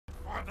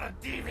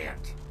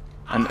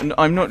And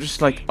I'm not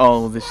just like,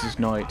 oh, this is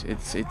night.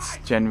 It's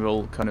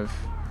general kind of.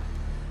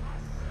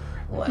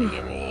 What do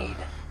you need?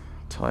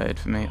 Tired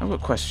for me. I've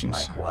got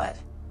questions. Like what?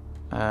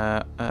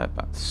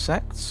 About the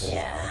sects?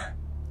 Yeah.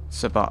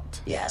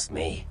 Sabbat. You ask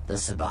me, the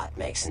Sabbat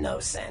makes no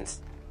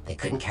sense. They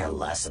couldn't care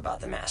less about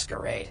the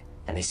Masquerade,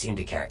 and they seem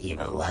to care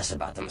even less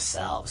about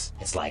themselves.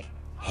 It's like,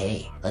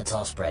 hey, let's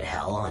all spread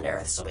hell on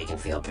Earth so we can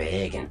feel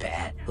big and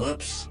bad.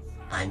 Oops,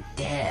 I'm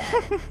dead.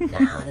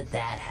 Now how did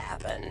that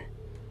happen?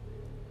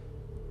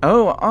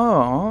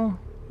 Oh,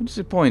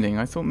 disappointing.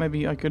 I thought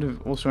maybe I could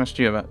have also asked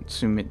you about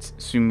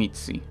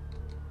Sumitsi.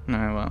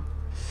 No, well.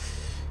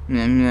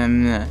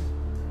 Nah.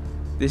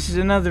 This is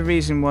another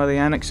reason why the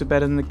Annex are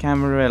better than the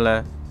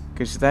Camarilla,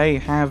 because they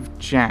have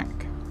Jack.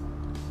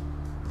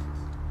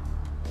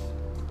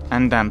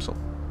 And Damsel.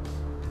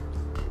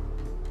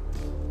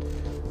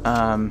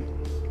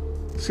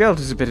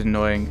 Skeletor's a bit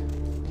annoying.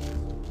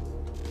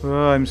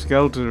 Oh, I'm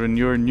Skeletor and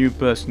you're a new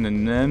person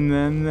and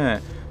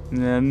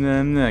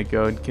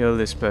go and kill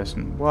this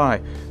person.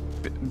 Why?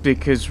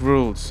 Because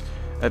rules.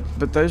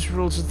 But those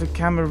rules are the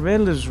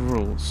Camarilla's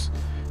rules.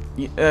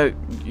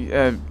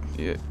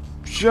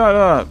 Shut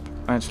up!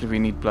 Actually, we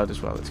need blood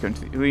as well. Let's go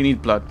into we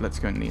need blood. Let's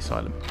go into the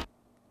asylum.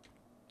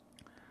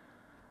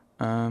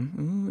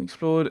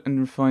 Explored and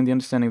refined the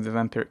understanding of the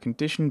vampiric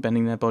condition,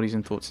 bending their bodies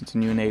and thoughts into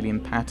new and alien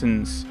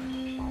patterns.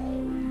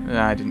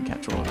 I didn't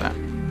catch all of that.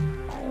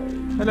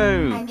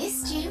 Hello! I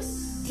missed you.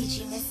 Did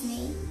you miss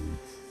me?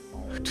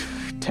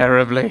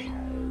 Terribly.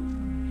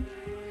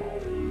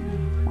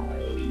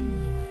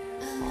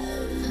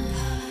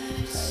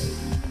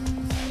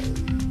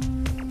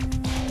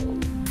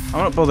 I'm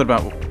not bothered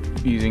about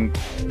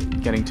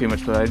getting too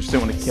much blood, I just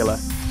don't want to kill her.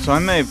 So I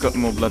may have got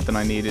more blood than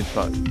I needed,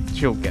 but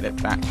she'll get it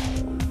back.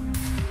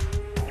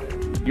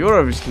 You're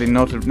obviously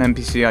not an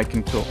NPC I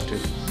can talk to.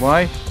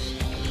 Why?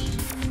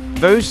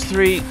 Those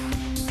three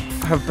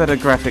have better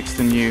graphics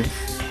than you.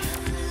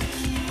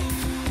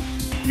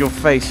 Your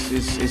face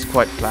is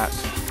quite flat.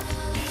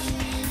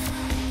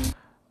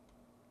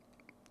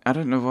 I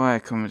don't know why I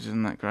commented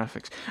on that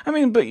graphics. I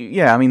mean, but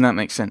yeah, I mean that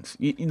makes sense.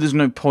 There's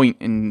no point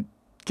in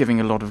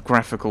giving a lot of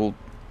graphics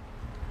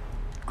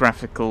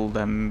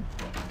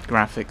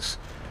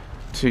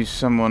to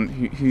someone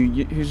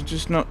who's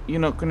just not you're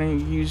not going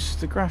to use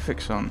the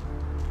graphics on.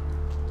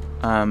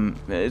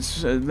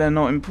 They're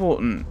not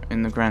important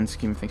in the grand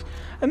scheme of things.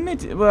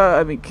 Well,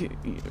 I mean,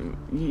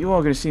 you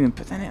are going to see them,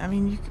 but then I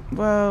mean,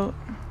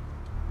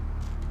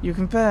 you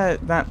compare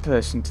that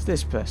person to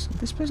this person.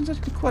 This person's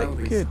actually quite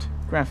good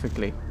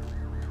graphically.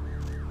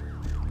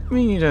 I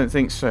mean, you don't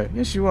think so?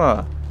 Yes, you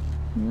are.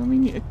 I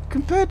mean,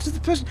 compared to the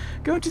person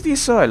going to the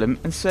asylum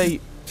and say,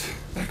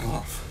 back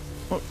off.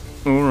 Oh,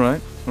 all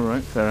right,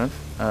 fair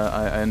enough.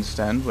 I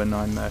understand when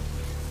I'm.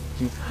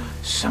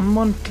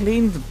 Someone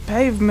cleaned the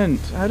pavement.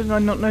 How did I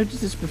not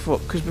notice this before?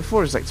 Because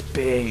before it's like this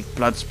big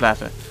blood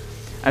splatter.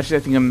 Actually, I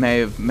think I may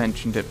have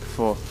mentioned it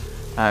before,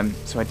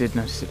 so I did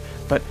notice it.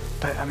 But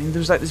I mean, there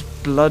was like this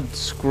blood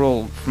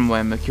scroll from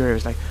where Mercurio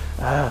was like,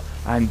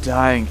 I'm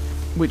dying,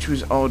 which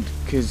was odd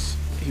because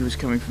he was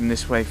coming from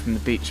this way from the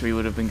beach, so he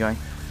would have been going.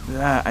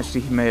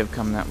 Actually, he may have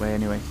come that way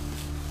anyway.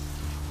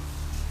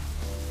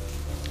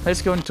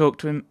 Let's go and talk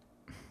to him.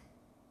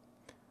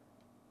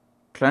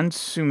 Clan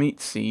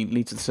Sumitsi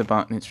leads to the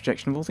Sabbat in its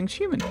rejection of all things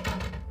human. They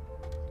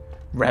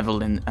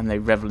revel in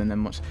them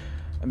much.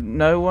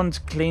 No one's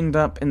cleaned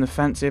up in the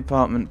fancy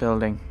apartment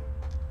building.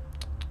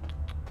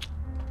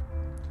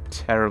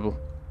 Terrible.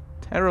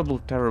 Terrible,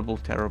 terrible,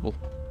 terrible.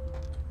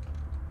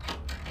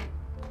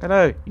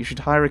 Hello, you should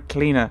hire a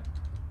cleaner.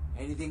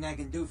 Anything I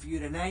can do for you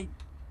tonight?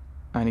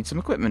 I need some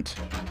equipment.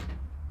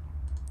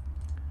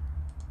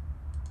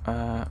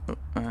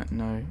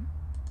 No.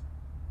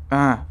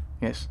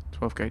 Yes,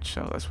 12 gauge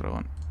shell, that's what I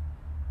want.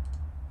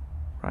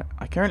 Right,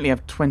 I currently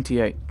have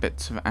 28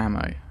 bits of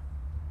ammo.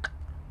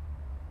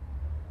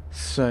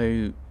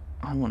 So,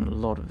 I want a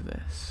lot of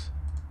this.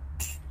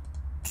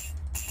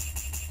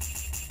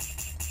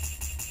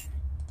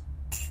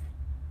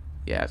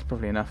 Yeah, it's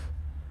probably enough.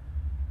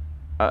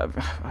 I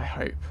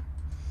hope.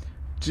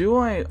 Do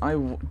I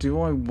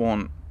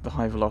want the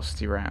high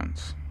velocity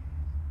rounds?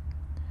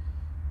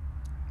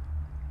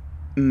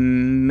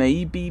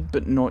 Maybe,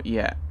 but not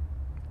yet.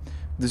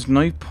 There's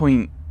no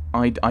point,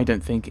 I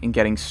don't think, in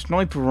getting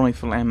sniper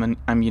rifle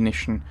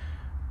ammunition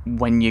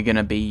when you're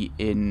gonna be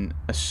in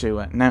a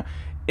sewer. Now,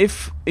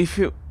 if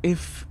it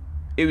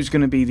was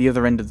gonna be the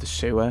other end of the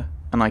sewer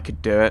and I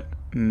could do it,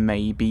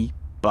 maybe,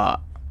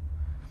 but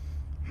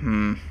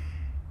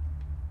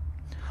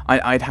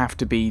I'd have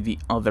to be the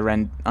other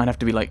end. I'd have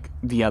to be like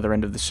the other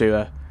end of the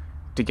sewer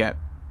to get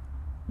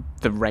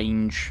the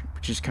range,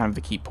 which is kind of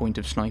the key point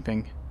of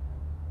sniping.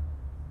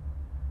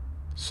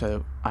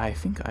 So I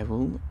think I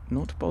will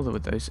not bother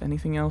with those.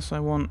 Anything else I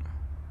want?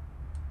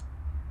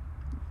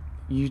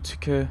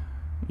 Utica,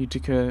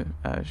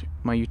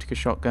 my Utica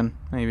shotgun,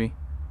 maybe.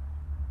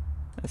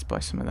 Let's buy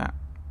some of that.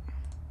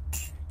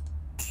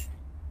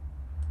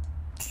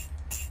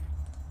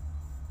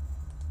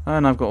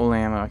 And I've got all the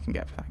ammo I can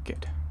get for that.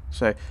 Good.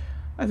 So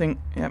I think,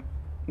 yep,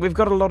 We've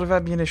got a lot of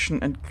ammunition,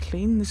 and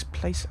clean this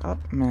place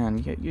up,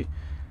 man.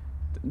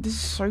 This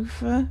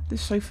sofa,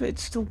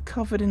 it's still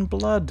covered in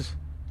blood.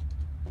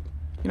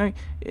 You know,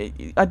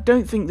 I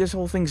don't think this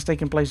whole thing's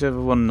taken place over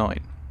one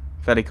night.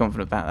 Fairly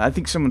confident about that. I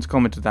think someone's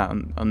commented that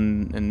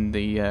on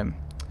the...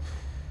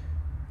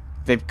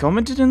 they've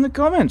commented in the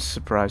comments,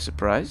 surprise,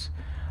 surprise.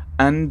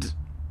 And...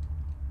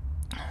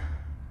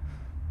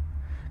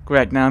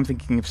 Great, now I'm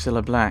thinking of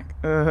Cilla Black.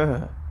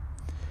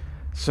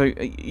 So,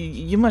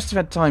 you must have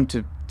had time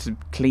to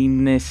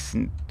clean this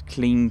and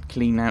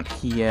clean out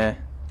here.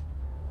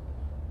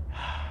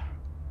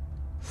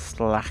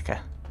 Slacker.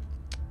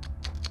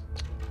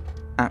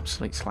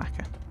 Absolute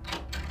slacker.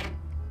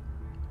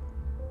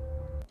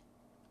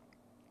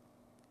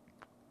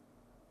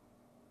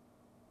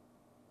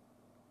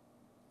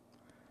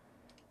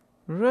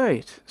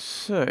 Right,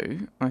 so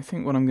I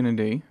think what I'm going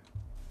to do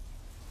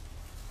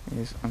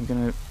is I'm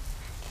going to...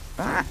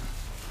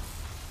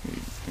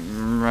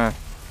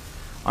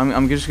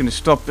 I'm just going to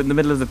stop in the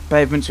middle of the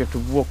pavement, so you have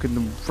to walk in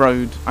the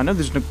road. I know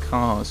there's no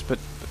cars, but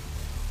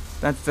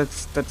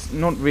that's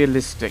not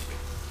realistic,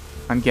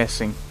 I'm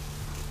guessing.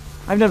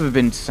 I've never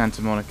been to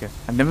Santa Monica.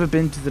 I've never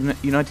been to the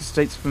United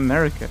States of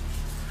America.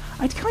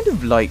 I'd kind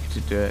of like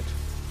to do it.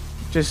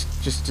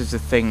 Just as a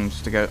thing,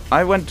 just to go,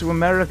 I went to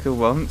America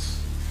once.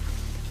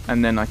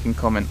 And then I can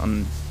comment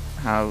on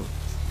how,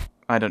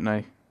 I don't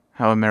know,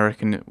 how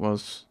American it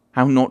was.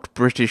 How not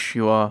British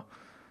you are.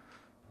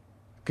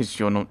 Because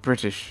you're not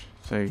British.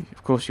 So,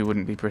 of course you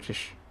wouldn't be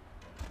British.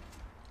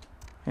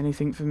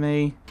 Anything for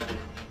me?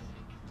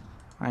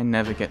 I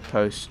never get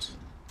post.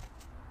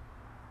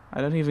 I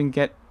don't even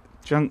get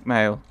junk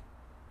mail.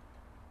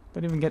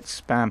 Don't even get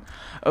spam.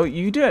 Oh,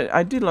 you do.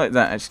 I did like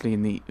that actually.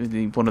 In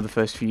the one of the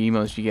first few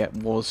emails you get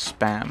was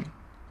spam.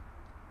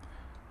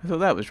 I thought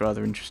that was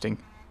rather interesting.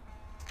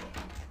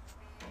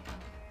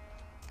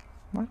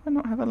 Why do I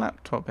not have a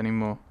laptop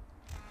anymore?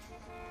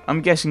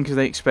 I'm guessing because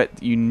they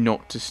expect you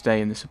not to stay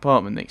in this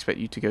apartment. They expect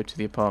you to go to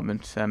the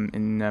apartment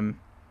in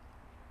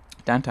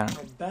downtown.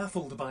 I'm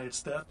baffled by its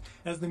theft,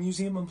 as the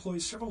museum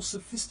employs several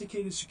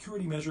sophisticated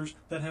security measures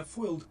that have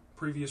foiled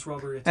previous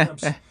robbery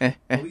attempts.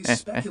 Police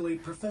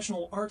speculate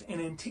professional art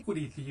and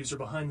antiquity thieves are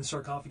behind the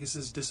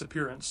sarcophagus's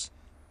disappearance.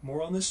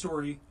 More on this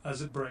story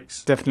as it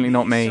breaks. Definitely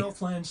not me. The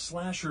Southland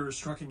slasher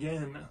struck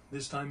again,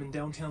 this time in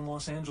downtown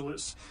Los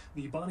Angeles.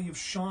 The body of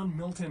Sean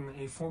Milton,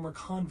 a former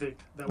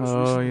convict that was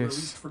recently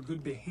released for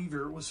good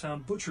behavior, was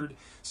found butchered,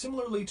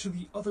 similarly to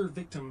the other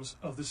victims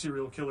of the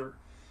serial killer.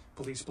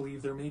 Police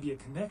believe there may be a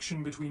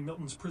connection between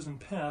Milton's prison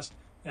past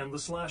and the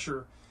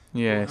slasher.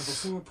 We'll have a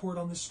full report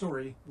on this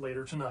story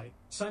later tonight.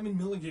 Simon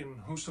Milligan,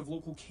 host of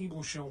local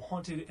cable show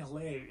Haunted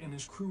LA, and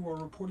his crew are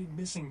reported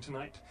missing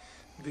tonight.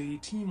 The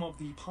team of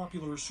the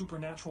popular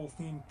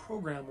supernatural-themed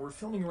program were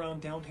filming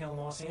around downtown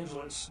Los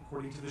Angeles,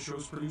 according to the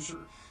show's producer.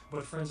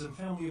 But friends and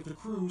family of the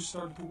crew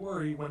started to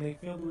worry when they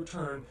failed to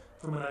return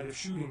from a night of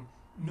shooting.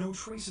 No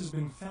trace has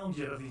been found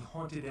yet of the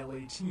Haunted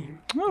LA team.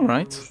 All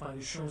right. Rumors by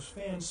the show's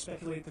fans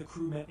speculate the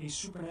crew met a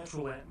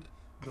supernatural end,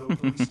 though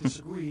police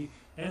disagree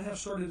and have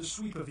started a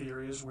sweep of the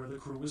areas where the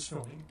crew was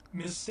filming.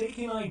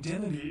 Mistaken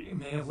identity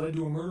may have led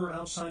to a murder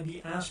outside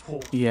the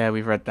asphalt. Yeah,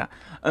 we've read that.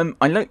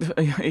 I like it.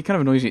 Kind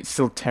of annoys me. It's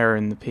still terror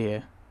in the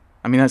pier.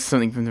 I mean, that's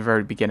something from the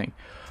very beginning.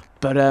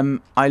 But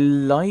I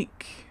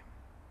like.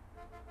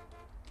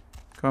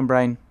 Come on,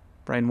 brain.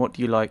 Brain, what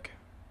do you like?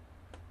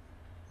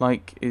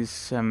 Like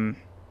is Oh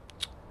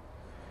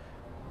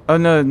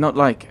no, not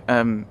like.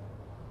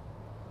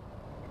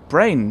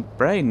 Brain.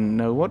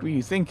 No, what were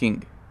you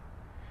thinking?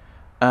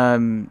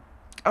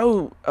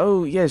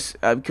 Oh, yes.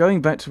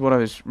 Going back to what I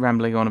was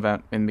rambling on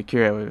about in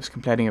Mercurio, I was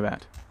complaining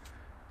about.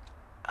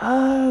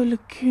 Oh,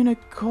 Lacuna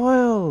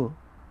Coil.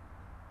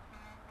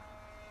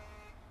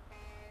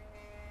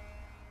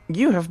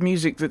 You have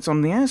music that's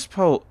on the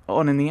Aspole,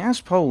 in the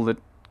Aspole that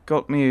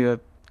got me a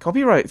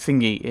copyright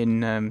thingy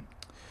in one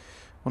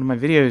of my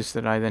videos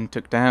that I then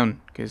took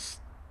down because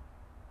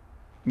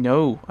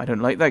no, I don't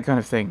like that kind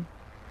of thing.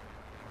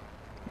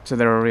 So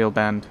they're a real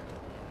band.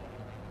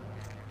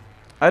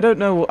 I don't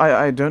know.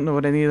 I don't know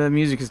what any of their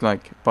music is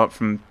like, apart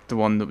from the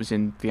one that was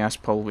in the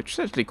Aspole, which is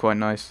actually quite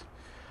nice.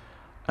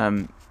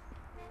 I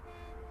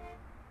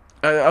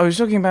was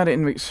talking about it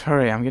in.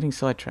 Sorry, I'm getting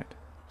sidetracked.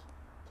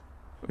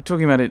 We're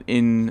talking about it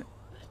in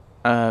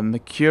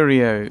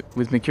Mercurio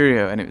with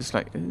Mercurio, and it was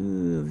like,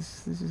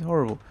 this is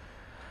horrible.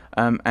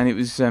 And it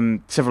was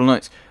several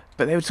nights,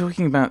 but they were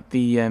talking about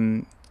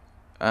the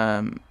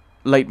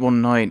late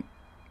one night.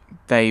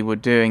 They were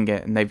doing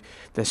it, and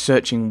they're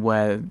searching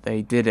where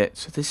they did it.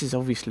 So this is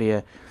obviously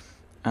a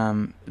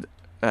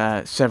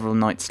several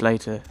nights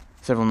later,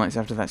 several nights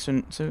after that.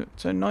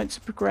 So nights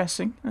are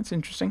progressing. That's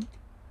interesting.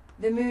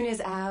 The moon is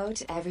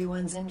out,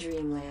 everyone's in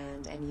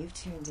dreamland, and you've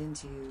tuned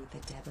into the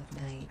Deb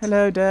of Night.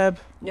 Hello, Deb.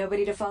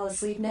 Nobody to fall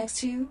asleep next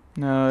to?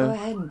 No. Go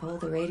ahead and pull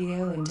the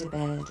radio into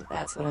bed.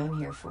 That's what I'm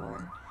here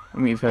for.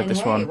 We've heard And this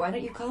hey, one. why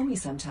don't you call me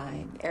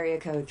sometime? Area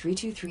code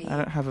 323. I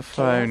don't have a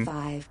phone.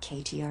 5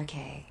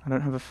 KTRK. I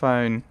don't have a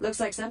phone. Looks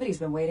like somebody's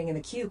been waiting in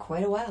the queue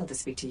quite a while to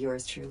speak to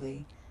yours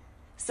truly.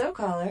 So,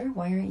 caller,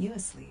 why aren't you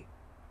asleep?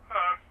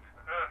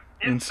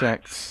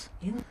 Insects.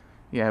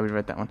 Yeah, we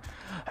read that one.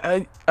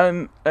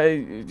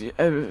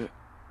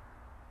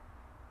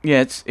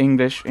 Yeah, it's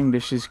English.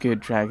 English is good,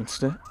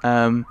 Dragonster.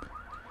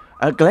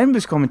 Glenn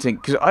was commenting,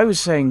 because I was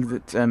saying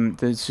that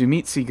the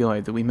Zumitsi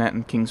guy that we met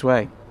in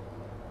Kingsway,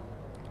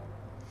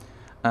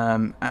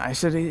 I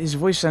said his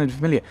voice sounded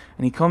familiar,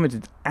 and he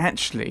commented,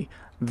 actually,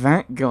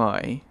 that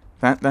guy,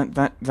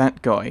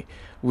 that guy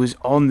was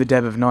on the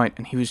Dead of Night,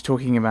 and he was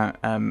talking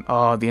about,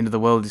 the end of the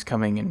world is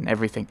coming and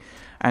everything,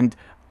 and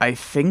I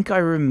think I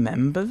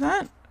remember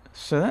that,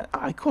 so that,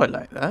 I quite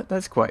like that.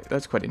 That's quite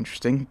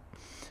interesting.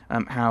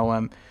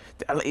 How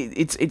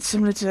it's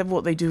similar to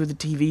what they do with the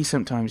TV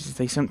sometimes. Is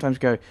they sometimes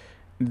go,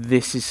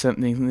 this is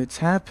something that's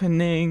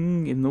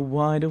happening in the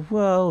wider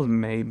world.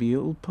 Maybe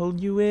it'll pull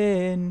you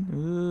in.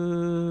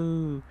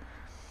 Ooh.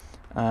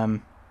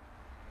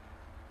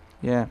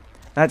 Yeah,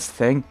 that's the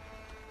thing.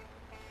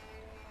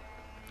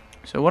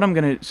 So what I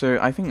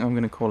think I'm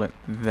gonna call it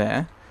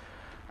there.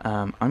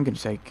 I'm gonna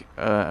take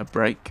a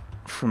break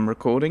from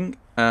recording,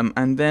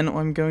 and then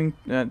I'm going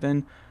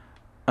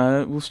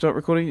we'll start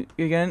recording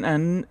again,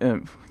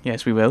 and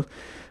yes, we will.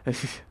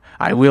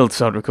 I will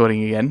start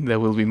recording again. There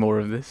will be more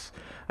of this,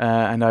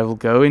 and I will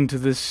go into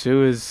the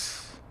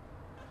sewers.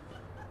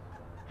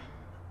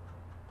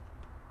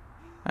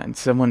 And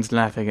someone's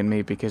laughing at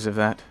me because of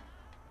that.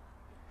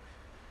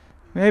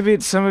 Maybe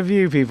it's some of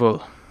you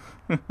people.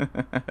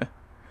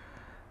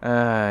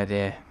 Ah,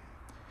 dear.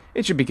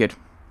 It should be good.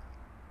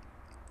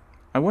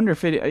 I wonder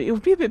if it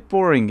would be a bit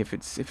boring if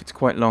it's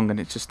quite long and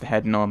it's just the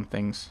head and arm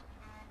things.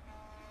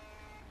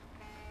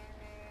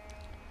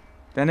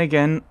 Then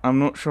again, I'm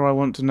not sure I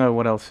want to know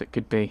what else it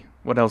could be.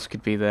 What else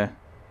could be there?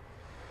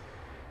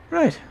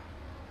 Right.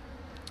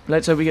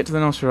 Let's hope we get to the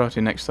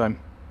Nosferatu next time.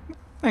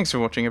 Thanks for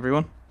watching,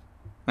 everyone.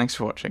 Thanks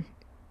for watching.